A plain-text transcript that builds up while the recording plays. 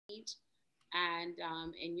stage. And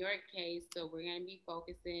in your case, so we're going to be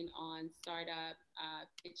focusing on startup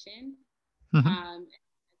pitching. Hmm. As I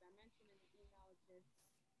mentioned in the email,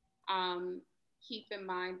 just keep in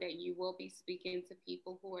mind that you will be speaking to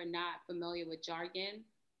people who are not familiar with jargon.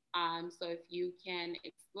 So if you can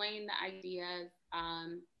explain the ideas,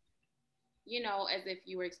 as if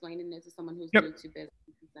you were explaining this to someone who's Yep. new to business,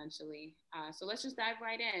 essentially. So let's just dive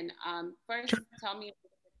right in. First, Sure. tell me a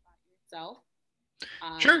little bit about yourself.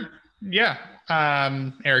 Sure. Yeah.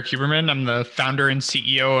 Yeah. Eric Huberman. I'm the founder and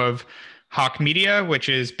CEO of Hawk Media, which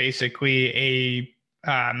is basically a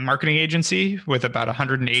marketing agency with about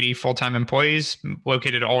 180 full-time employees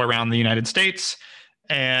located all around the United States.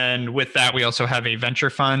 And with that, we also have a venture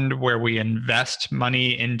fund where we invest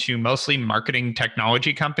money into mostly marketing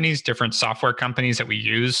technology companies, different software companies that we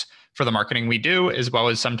use for the marketing we do, as well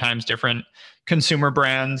as sometimes different consumer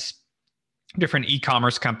brands, different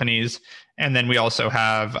e-commerce companies. And then we also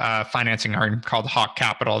have financing arm called Hawk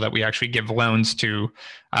Capital that we actually give loans to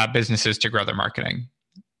businesses to grow their marketing.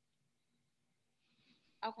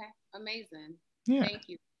 Okay, amazing. Yeah, Thank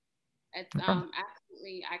you. It's no problem.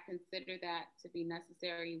 absolutely, I consider that to be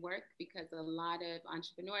necessary work because a lot of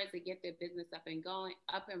entrepreneurs, they get their business up and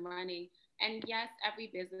running. And yes,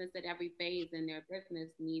 every business at every phase in their business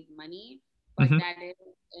needs money, but Hmm. that is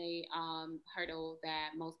a hurdle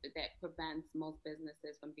that prevents most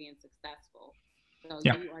businesses from being successful. So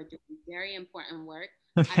Yeah, you are doing very important work.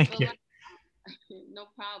 I thank feel you. like no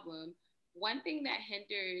problem. One thing that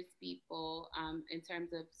hinders people in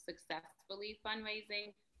terms of successfully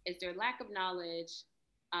fundraising is their lack of knowledge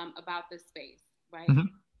about the space, right? Hmm.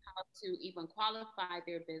 How to even qualify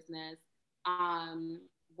their business.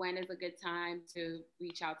 When is a good time to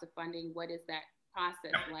reach out to funding? What is that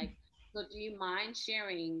process like? So, do you mind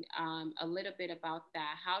sharing a little bit about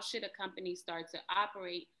that? How should a company start to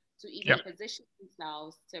operate to even Yep. position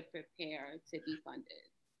themselves to prepare to be funded?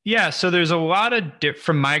 Yeah, so there's a lot of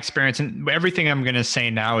from my experience, and everything I'm going to say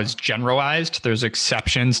now is generalized. There's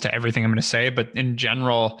exceptions to everything I'm going to say, but in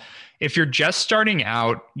general, if you're just starting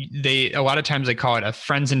out, they a lot of times they call it a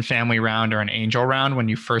friends and family round or an angel round when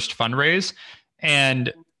you first fundraise.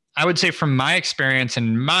 And I would say from my experience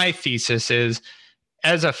and my thesis is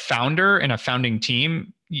as a founder and a founding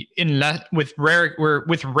team, with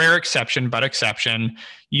rare exception, but exception,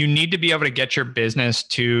 you need to be able to get your business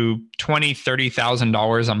to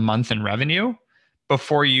 $20,000-$30,000 a month in revenue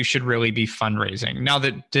before you should really be fundraising. Now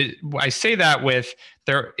I say that with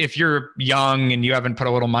there, if you're young and you haven't put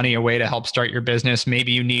a little money away to help start your business,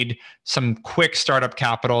 maybe you need some quick startup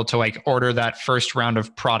capital to like order that first round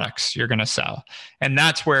of products you're going to sell. And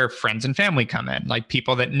that's where friends and family come in, like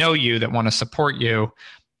people that know you that want to support you.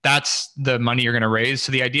 That's the money you're going to raise.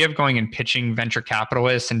 So the idea of going and pitching venture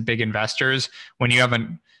capitalists and big investors when you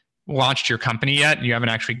haven't launched your company yet and you haven't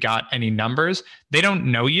actually got any numbers, they don't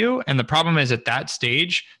know you. And the problem is at that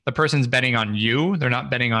stage, the person's betting on you. They're not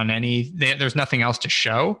betting on there's nothing else to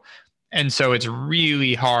show. And so it's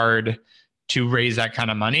really hard to raise that kind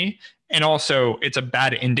of money. And also, it's a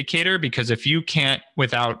bad indicator because if you can't,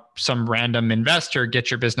 without some random investor, get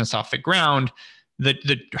your business off the ground,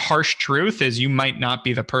 the harsh truth is you might not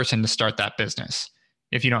be the person to start that business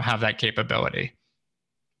if you don't have that capability.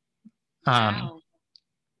 Um, Wow.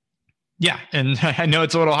 yeah, and I know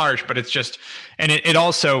it's a little harsh, but it's just, and it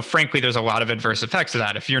also, frankly, there's a lot of adverse effects to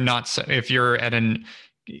that. If you're at in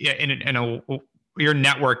a, your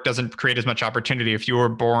network doesn't create as much opportunity. If you were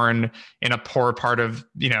born in a poor part of,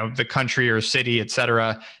 the country or city, et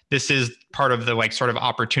cetera, this is part of the like sort of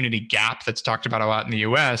opportunity gap that's talked about a lot in the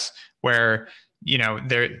US where,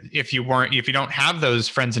 if you don't have those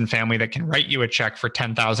friends and family that can write you a check for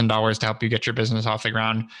 $10,000 to help you get your business off the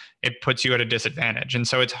ground, it puts you at a disadvantage. And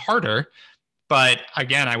so it's harder. But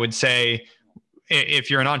again, I would say if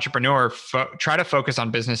you're an entrepreneur, try to focus on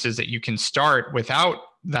businesses that you can start without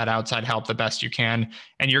that outside help the best you can,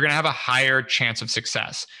 and you're going to have a higher chance of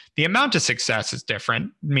success. The amount of success is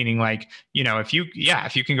different, meaning like, if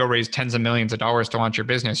you can go raise tens of millions of dollars to launch your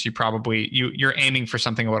business, you're aiming for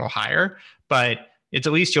something a little higher, but it's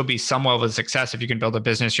at least you'll be some level of success if you can build a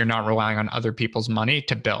business you're not relying on other people's money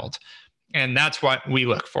to build. And that's what we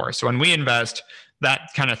look for. So when we invest, that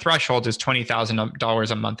kind of threshold is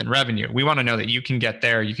 $20,000 a month in revenue. We want to know that you can get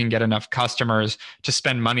there, you can get enough customers to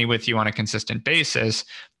spend money with you on a consistent basis,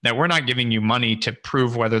 that we're not giving you money to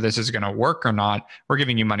prove whether this is going to work or not. We're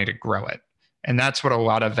giving you money to grow it. And that's what a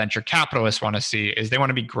lot of venture capitalists want to see is they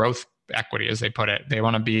want to be growth equity, as they put it. They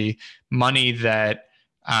want to be money that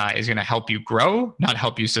is going to help you grow, not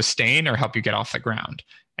help you sustain or help you get off the ground.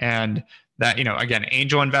 And that, again,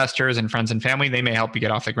 angel investors and friends and family, they may help you get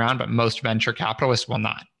off the ground, but most venture capitalists will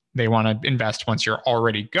not. They want to invest once you're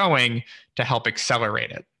already going to help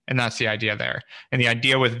accelerate it. And that's the idea there. And the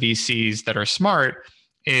idea with VCs that are smart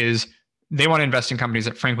is they want to invest in companies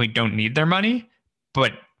that frankly don't need their money,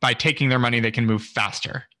 but by taking their money, they can move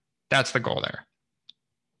faster. That's the goal there.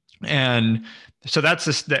 And so that's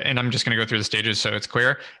this, and I'm just going to go through the stages so it's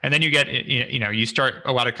clear. And then you get, you start,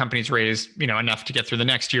 a lot of companies raise, enough to get through the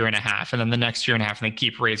next year and a half, and then the next year and a half, and they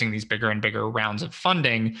keep raising these bigger and bigger rounds of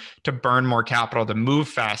funding to burn more capital, to move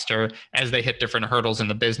faster as they hit different hurdles in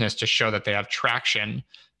the business to show that they have traction.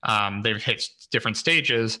 They've hit different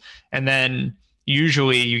stages. And then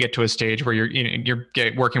usually you get to a stage where you're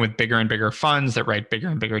working with bigger and bigger funds that write bigger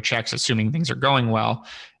and bigger checks, assuming things are going well.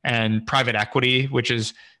 And private equity, which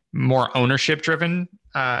is more ownership driven,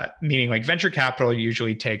 meaning like venture capital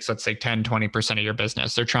usually takes, let's say 10, 20% of your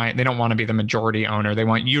business. They don't want to be the majority owner. They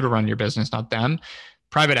want you to run your business, not them.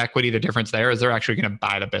 Private equity, the difference there is they're actually going to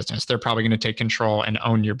buy the business. They're probably going to take control and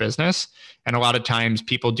own your business. And a lot of times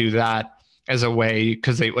people do that as a way,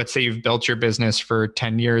 because let's say you've built your business for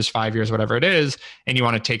 10 years, 5 years, whatever it is, and you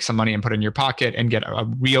want to take some money and put it in your pocket and get a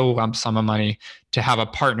real lump sum of money to have a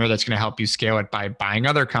partner that's going to help you scale it by buying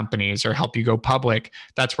other companies or help you go public.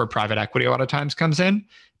 That's where private equity a lot of times comes in.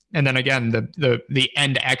 And then again, the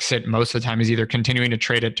end exit most of the time is either continuing to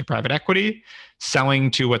trade it to private equity, selling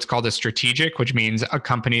to what's called a strategic, which means a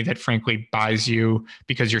company that frankly buys you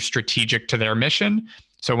because you're strategic to their mission.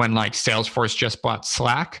 So when like Salesforce just bought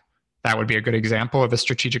Slack, that would be a good example of a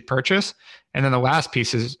strategic purchase. And then the last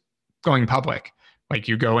piece is going public. Like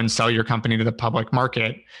you go and sell your company to the public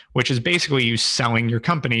market, which is basically you selling your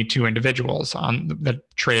company to individuals that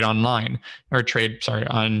trade online or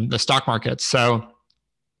on the stock market. So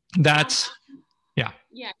that's, yeah.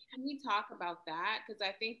 Yeah. Can we talk about that? Because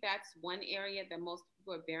I think that's one area that most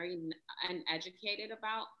people are very uneducated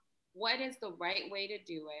about. What is the right way to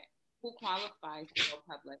do it? Who qualifies to go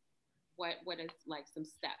public? What is like some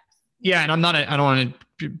steps? Yeah. And I don't want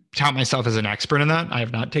to tout myself as an expert in that. I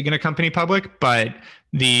have not taken a company public, but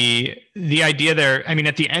the idea there, I mean,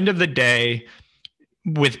 at the end of the day,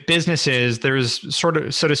 with businesses, there's sort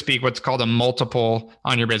of, so to speak, what's called a multiple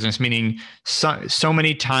on your business, meaning so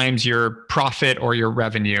many times your profit or your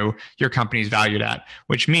revenue, your company's valued at,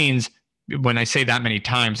 which means when I say that many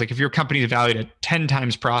times, like if your company is valued at 10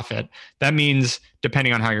 times profit, that means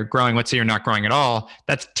depending on how you're growing, let's say you're not growing at all,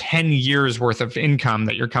 that's 10 years worth of income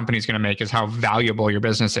that your company is going to make is how valuable your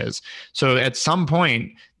business is. So at some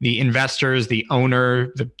point, the investors, the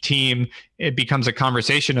owner, the team, it becomes a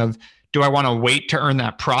conversation of, do I want to wait to earn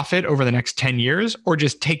that profit over the next 10 years or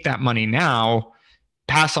just take that money now,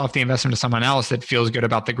 pass off the investment to someone else that feels good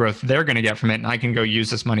about the growth they're going to get from it, and I can go use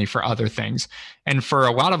this money for other things. And for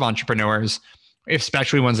a lot of entrepreneurs,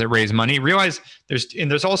 especially ones that raise money, realize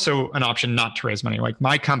there's also an option not to raise money. Like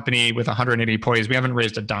my company with 180 employees, we haven't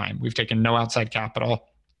raised a dime. We've taken no outside capital.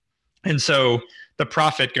 And so the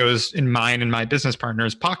profit goes in mine and my business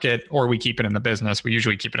partner's pocket, or we keep it in the business. We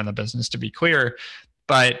usually keep it in the business, to be clear.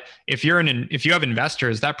 But if you have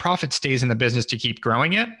investors, that profit stays in the business to keep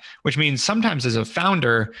growing it, which means sometimes as a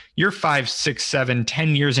founder, you're 5, 6, 7,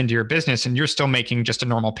 10 years into your business and you're still making just a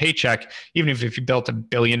normal paycheck. Even if you built $1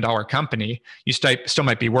 billion company, you still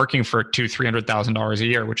might be working for $200,000-$300,000 a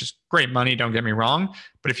year, which is great money. Don't get me wrong.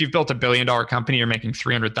 But if you've built $1 billion company, you're making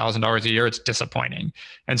 $300,000 a year, it's disappointing.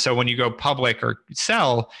 And so when you go public or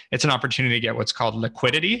sell, it's an opportunity to get what's called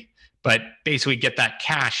liquidity, but basically get that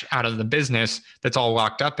cash out of the business that's all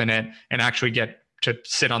locked up in it and actually get to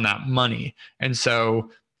sit on that money. And so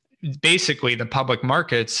basically the public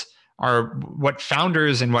markets are what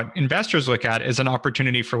founders and what investors look at as an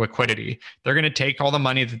opportunity for liquidity. They're going to take all the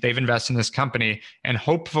money that they've invested in this company and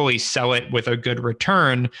hopefully sell it with a good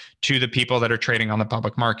return to the people that are trading on the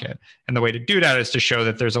public market. And the way to do that is to show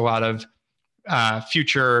that there's a lot of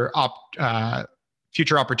future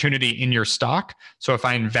opportunity in your stock. So if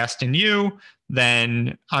I invest in you,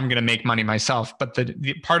 then I'm going to make money myself. But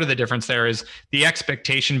the part of the difference there is the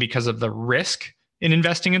expectation, because of the risk in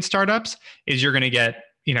investing in startups, is you're going to get,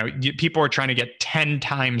 people are trying to get 10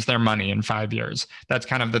 times their money in 5 years. That's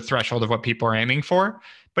kind of the threshold of what people are aiming for.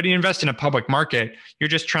 But you invest in a public market, you're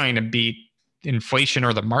just trying to beat inflation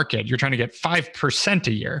or the market. You're trying to get 5%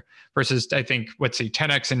 a year versus, I think,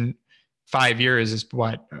 10x in 5 years is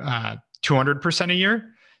what, 200% a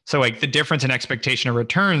year. So like the difference in expectation of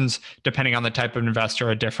returns, depending on the type of investor,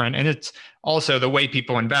 are different. And it's also the way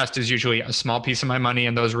people invest is usually a small piece of my money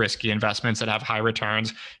in those risky investments that have high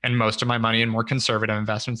returns and most of my money in more conservative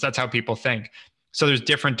investments. That's how people think. So there's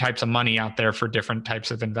different types of money out there for different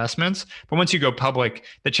types of investments. But once you go public,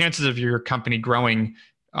 the chances of your company growing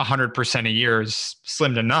 100% a year is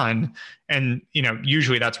slim to none. And,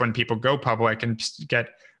 usually that's when people go public and get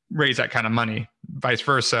raise that kind of money. Vice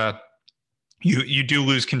versa, you do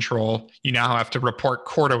lose control. You now have to report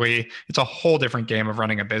quarterly. It's a whole different game of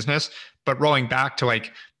running a business. But rolling back to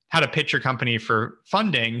like how to pitch your company for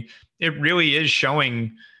funding, it really is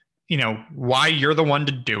showing, why you're the one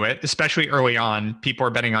to do it, especially early on. People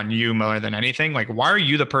are betting on you more than anything. Like, why are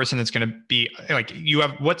you the person that's going to be like,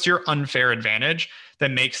 what's your unfair advantage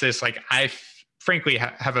that makes this like, frankly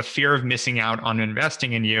have a fear of missing out on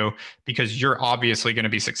investing in you because you're obviously going to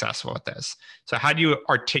be successful at this. So how do you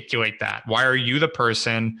articulate that? Why are you the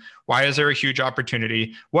person? Why is there a huge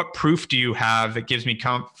opportunity? What proof do you have that gives me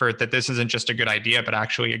comfort that this isn't just a good idea, but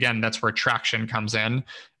actually, again, that's where traction comes in.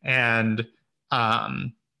 And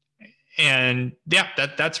yeah,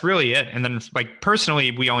 that's really it. And then like personally,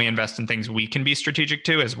 we only invest in things we can be strategic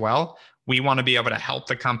to as well. We want to be able to help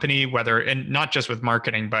the company, and not just with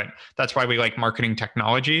marketing, but that's why we like marketing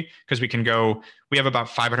technology, because we have about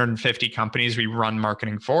 550 companies we run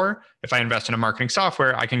marketing for. If I invest in a marketing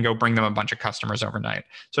software, I can go bring them a bunch of customers overnight.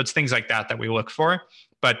 So it's things like that we look for,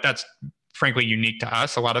 but that's frankly unique to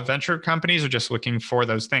us. A lot of venture companies are just looking for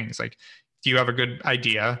those things. Like, do you have a good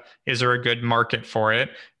idea? Is there a good market for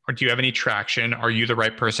it? Or do you have any traction? Are you the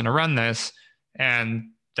right person to run this?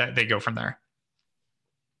 And that they go from there.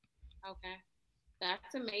 Okay.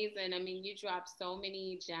 That's amazing. I mean, you dropped so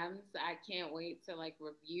many gems. I can't wait to like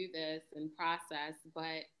review this and process,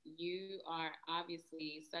 but you are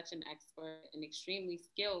obviously such an expert and extremely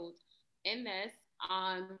skilled in this.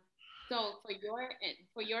 So for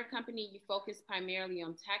your company, you focus primarily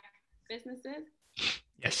on tech businesses?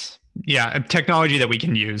 Yes. Yeah, technology that we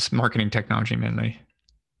can use, marketing technology mainly.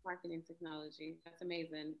 Marketing technology. That's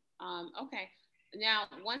amazing. Okay. Now,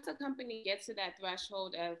 once a company gets to that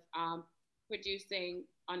threshold of producing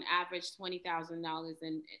on average $20,000,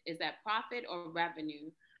 and is that profit or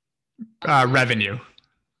revenue? Revenue.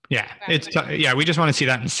 Yeah, we just want to see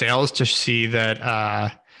that in sales to see that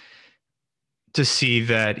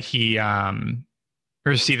he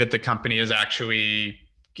or see that the company is actually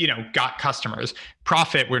got customers.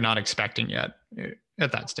 Profit we're not expecting yet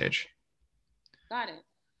at that stage. Got it.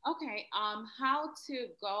 Okay.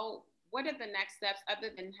 What are the next steps other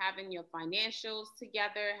than having your financials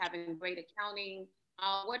together, having great accounting?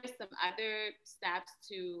 What are some other steps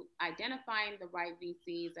to identifying the right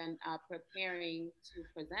VCs and preparing to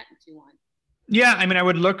present to one? Yeah, I mean, I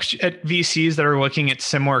would look at VCs that are looking at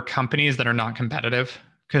similar companies that are not competitive,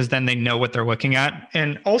 because then they know what they're looking at,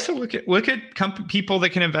 and also look at people that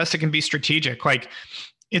can invest, that can be strategic. Like,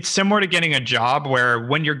 it's similar to getting a job where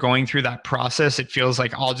when you're going through that process, it feels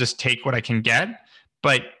like I'll just take what I can get,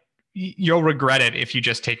 but you'll regret it if you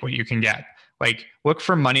just take what you can get. Like, look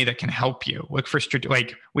for money that can help you. Look for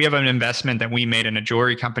like, we have an investment that we made in a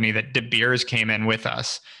jewelry company that De Beers came in with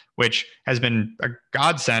us, which has been a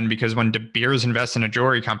godsend, because when De Beers invests in a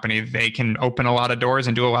jewelry company, they can open a lot of doors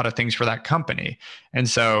and do a lot of things for that company. And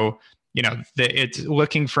so, it's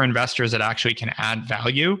looking for investors that actually can add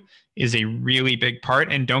value is a really big part.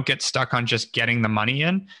 And don't get stuck on just getting the money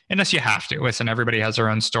in, unless you have to. Listen, everybody has their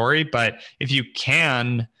own story, but if you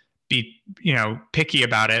can be, picky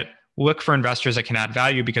about it, look for investors that can add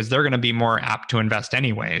value, because they're going to be more apt to invest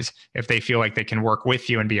anyways if they feel like they can work with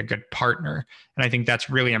you and be a good partner. And I think that's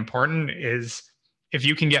really important, is if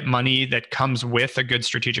you can get money that comes with a good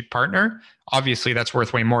strategic partner, obviously that's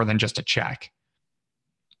worth way more than just a check.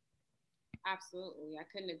 Absolutely. I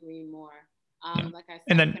couldn't agree more. Yeah. Like I said,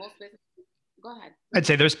 and then, go ahead. I'd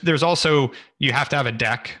say there's also, you have to have a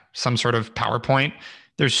deck, some sort of PowerPoint.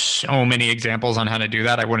 There's so many examples on how to do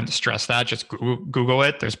that. I wouldn't stress that. Just Google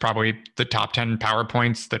it. There's probably the top 10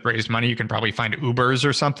 PowerPoints that raised money. You can probably find Ubers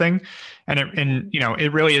or something. And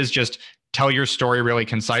it really is just tell your story really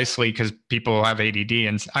concisely, because people have ADD,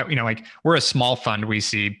 and like, we're a small fund. We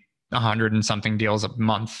see 100 and something deals a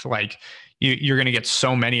month. Like, you're going to get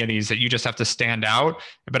so many of these that you just have to stand out,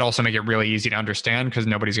 but also make it really easy to understand, because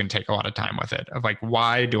nobody's going to take a lot of time with it. Of like,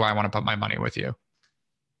 why do I want to put my money with you?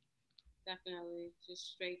 Definitely,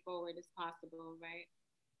 just straightforward as possible, right?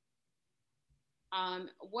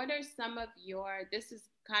 What are some of this is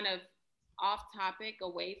kind of off topic,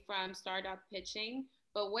 away from startup pitching,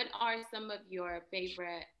 but what are some of your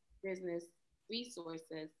favorite business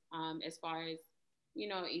resources, as far as,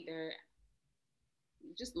 either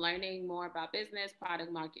just learning more about business,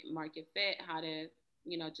 product market fit, how to,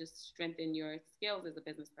 just strengthen your skills as a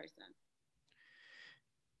business person?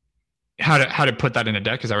 How to put that in a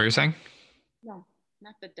deck? Is that what you're saying? No,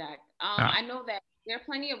 not the deck. I know that there are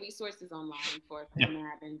plenty of resources online for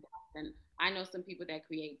format and decks, and I know some people that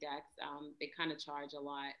create decks. They kind of charge a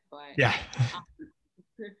lot, but yeah.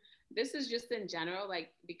 This is just in general,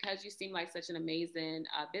 like, because you seem like such an amazing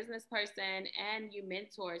business person and you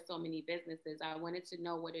mentor so many businesses. I wanted to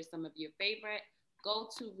know what are some of your favorite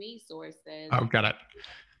go-to resources, Oh, got it.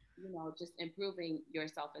 Just improving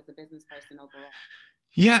yourself as a business person overall.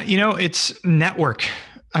 Yeah, it's network.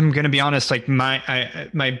 I'm going to be honest. Like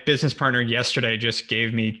my business partner yesterday just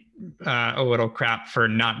gave me a little crap for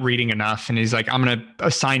not reading enough, and he's like, "I'm going to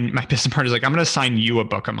assign." My business partner's like, "I'm going to assign you a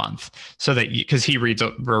book a month so that because he reads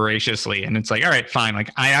voraciously." And it's like, all right, fine.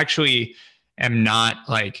 Like I actually am not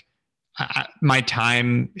like my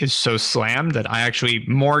time is so slammed that I actually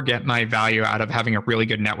more get my value out of having a really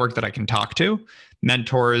good network that I can talk to,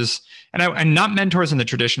 mentors, and not mentors in the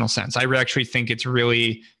traditional sense. I actually think it's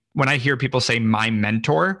really, when I hear people say my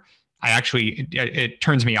mentor, it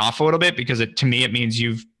turns me off a little bit, because to me, it means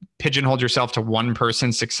you've pigeonholed yourself to one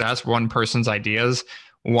person's success, one person's ideas,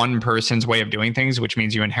 one person's way of doing things, which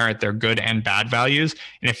means you inherit their good and bad values.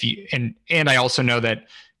 And I also know that,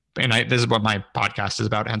 this is what my podcast is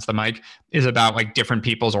about, hence the mic, is about like different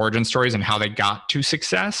people's origin stories and how they got to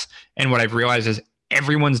success. And what I've realized is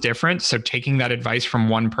everyone's different. So taking that advice from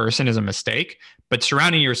one person is a mistake, but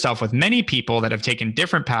surrounding yourself with many people that have taken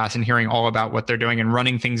different paths and hearing all about what they're doing and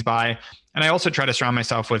running things by. And I also try to surround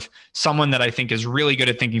myself with someone that I think is really good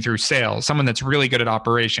at thinking through sales, someone that's really good at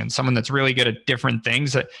operations, someone that's really good at different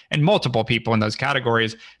things, and multiple people in those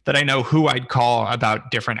categories that I know who I'd call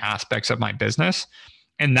about different aspects of my business.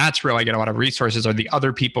 And that's where I get a lot of resources, are the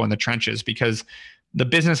other people in the trenches, because the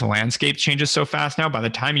business landscape changes so fast now. By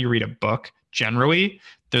the time you read a book, generally,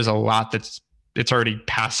 there's a lot it's already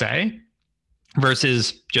passé,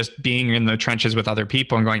 versus just being in the trenches with other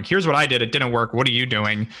people and going, here's what I did, it didn't work, what are you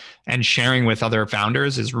doing? And sharing with other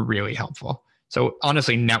founders is really helpful. So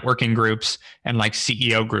honestly, networking groups and like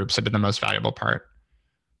CEO groups have been the most valuable part.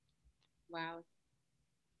 Wow.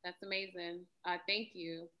 That's amazing. Thank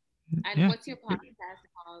you. And what's your podcast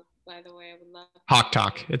called, by the way? I would love Hawk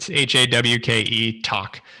Talk. It's HAWKE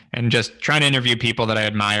Talk. And just trying to interview people that I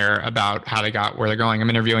admire about how they got where they're going. I'm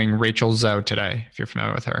interviewing Rachel Zoe today, if you're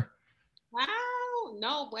familiar with her. Wow.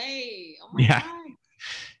 No way. Oh my God.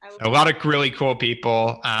 A lot of really cool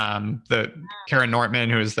people. The Karen Nortman,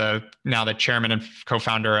 who is now the chairman and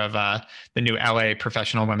co-founder of the new LA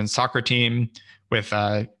professional women's soccer team,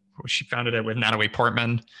 she founded it with Natalie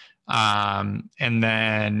Portman. And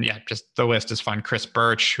then, just the list is fun. Chris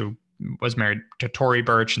Birch, who was married to Tory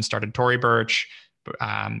Burch and started Tory Burch,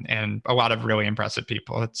 and a lot of really impressive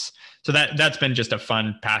people. That's been just a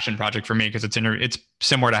fun passion project for me, because it's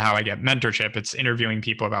similar to how I get mentorship. It's interviewing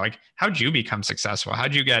people about like, how'd you become successful?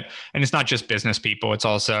 How'd you get, and it's not just business people. It's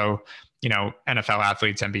also, NFL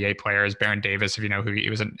athletes, NBA players, Baron Davis, if you know who he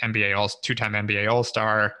was, an two-time NBA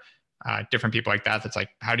All-Star. Different people like that. That's like,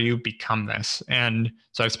 how do you become this? And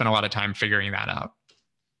so I've spent a lot of time figuring that out.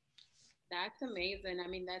 That's amazing. I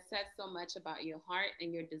mean, that says so much about your heart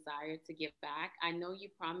and your desire to give back. I know you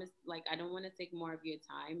promised, like, I don't want to take more of your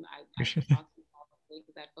time. I can talk to you all day,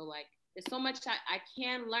 because I feel like there's so much I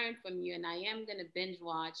can learn from you, and I am going to binge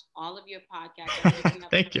watch all of your podcasts.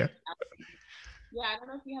 Thank you. Yeah, I don't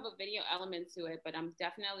know if you have a video element to it, but I'm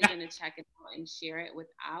definitely going to check it out and share it with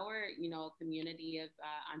our, community of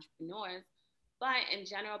entrepreneurs. But in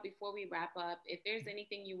general, before we wrap up, if there's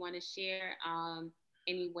anything you want to share,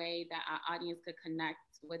 any way that our audience could connect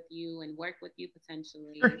with you and work with you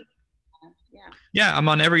potentially. Sure. Yeah, I'm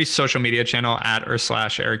on every social media channel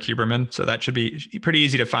 @/Eric Huberman. So that should be pretty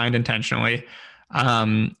easy to find intentionally.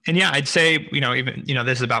 And I'd say, even,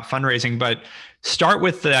 this is about fundraising, but start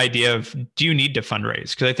with the idea of, do you need to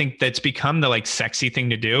fundraise? Because I think that's become the like sexy thing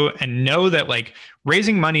to do, and know that like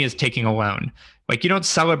raising money is taking a loan. Like you don't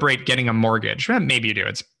celebrate getting a mortgage. Maybe you do.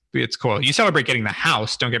 It's cool. You celebrate getting the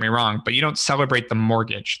house, don't get me wrong, but you don't celebrate the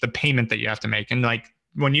mortgage, the payment that you have to make. And like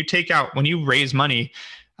when you raise money,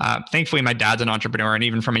 thankfully my dad's an entrepreneur, and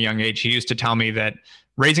even from a young age, he used to tell me that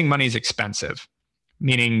raising money is expensive,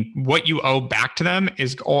 meaning what you owe back to them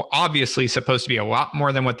is obviously supposed to be a lot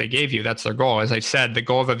more than what they gave you. That's their goal. As I said, the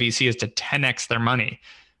goal of a VC is to 10x their money.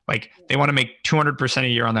 Like they want to make 200% a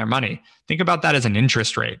year on their money. Think about that as an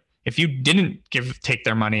interest rate. If you didn't take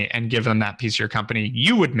their money and give them that piece of your company,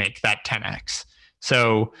 you would make that 10x.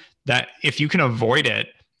 So that if you can avoid it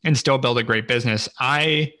and still build a great business,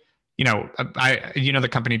 the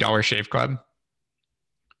company Dollar Shave Club.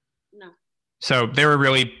 No. So they're a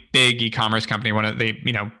really big e-commerce company. They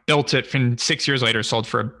built it, and 6 years later sold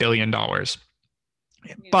for $1 billion.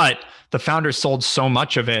 Yeah. But the founders sold so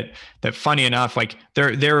much of it that, funny enough, like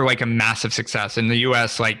they're like a massive success in the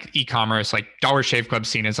US. Like e-commerce, like Dollar Shave Club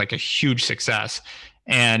seen as like a huge success.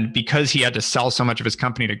 And because he had to sell so much of his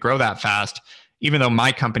company to grow that fast, even though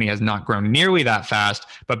my company has not grown nearly that fast,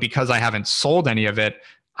 but because I haven't sold any of it,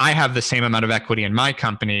 I have the same amount of equity in my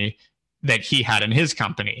company that he had in his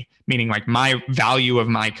company, meaning like my value of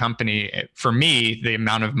my company, for me, the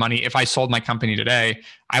amount of money, if I sold my company today,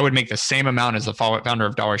 I would make the same amount as the founder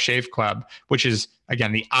of Dollar Shave Club, which is,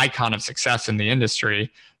 again, the icon of success in the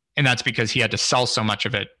industry. And that's because he had to sell so much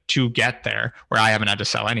of it to get there, where I haven't had to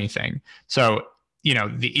sell anything. So,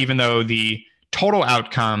 even though the total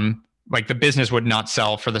outcome, like the business would not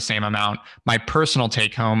sell for the same amount, my personal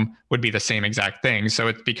take home would be the same exact thing. So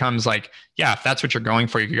it becomes like, yeah, if that's what you're going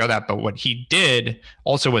for, you could go that. But what he did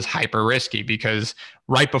also was hyper risky, because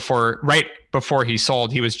right before he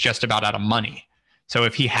sold, he was just about out of money. So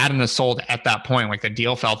if he hadn't sold at that point, like the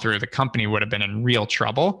deal fell through, the company would have been in real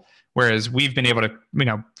trouble. Whereas we've been able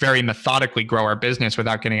to, very methodically grow our business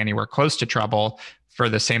without getting anywhere close to trouble for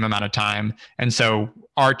the same amount of time. And so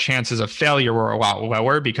our chances of failure were a lot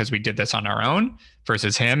lower because we did this on our own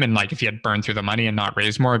versus him. And like if he had burned through the money and not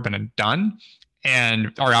raised more, it'd been done.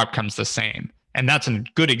 And our outcome's the same. And that's a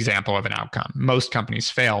good example of an outcome. Most companies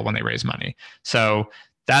fail when they raise money. So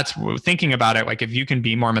that's thinking about it. Like if you can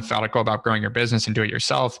be more methodical about growing your business and do it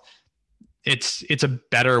yourself, it's a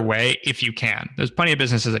better way if you can. There's plenty of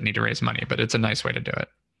businesses that need to raise money, but it's a nice way to do it.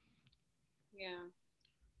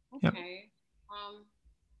 Yeah. Okay. Yep.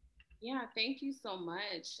 Yeah, thank you so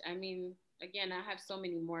much. I mean, again, I have so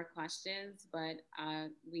many more questions, but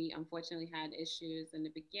we unfortunately had issues in the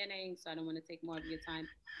beginning, so I don't want to take more of your time.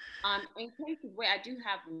 In cases where I do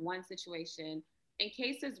have one situation, in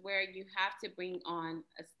cases where you have to bring on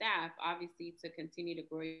a staff, obviously to continue to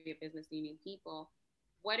grow your business, you need people.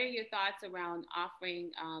 What are your thoughts around offering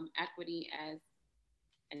equity as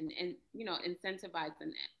and incentivizing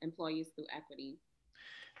employees through equity?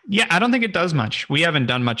 Yeah, I don't think it does much. We haven't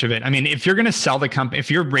done much of it. I mean, if you're going to sell the company, if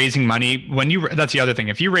you're raising money, that's the other thing.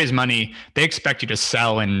 If you raise money, they expect you to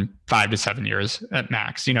sell in 5 to 7 years at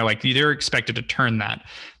max. Like they're expected to turn that.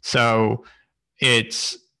 So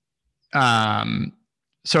it's,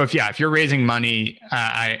 so if you're raising money,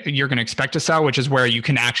 you're going to expect to sell, which is where you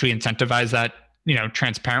can actually incentivize that,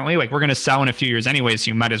 transparently. Like we're going to sell in a few years anyway, so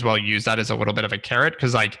you might as well use that as a little bit of a carrot,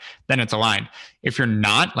 because like then it's aligned. If you're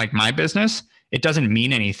not, like my business, it doesn't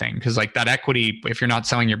mean anything, because like that equity, if you're not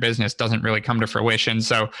selling your business, doesn't really come to fruition.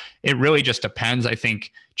 So it really just depends. I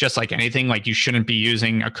think just like anything, like you shouldn't be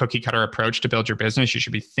using a cookie cutter approach to build your business. You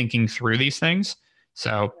should be thinking through these things.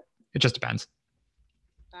 So it just depends.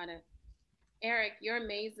 Got it. Eric, you're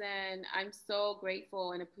amazing. I'm so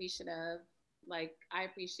grateful and appreciative. Like, I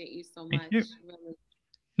appreciate you so much. Really.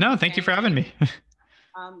 No, thank you for having me.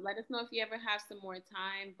 Let us know if you ever have some more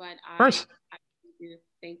time, but of course.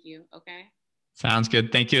 Thank you. Okay. Sounds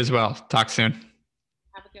good. Thank you as well. Talk soon.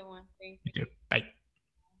 Have a good one. Thank you. Bye.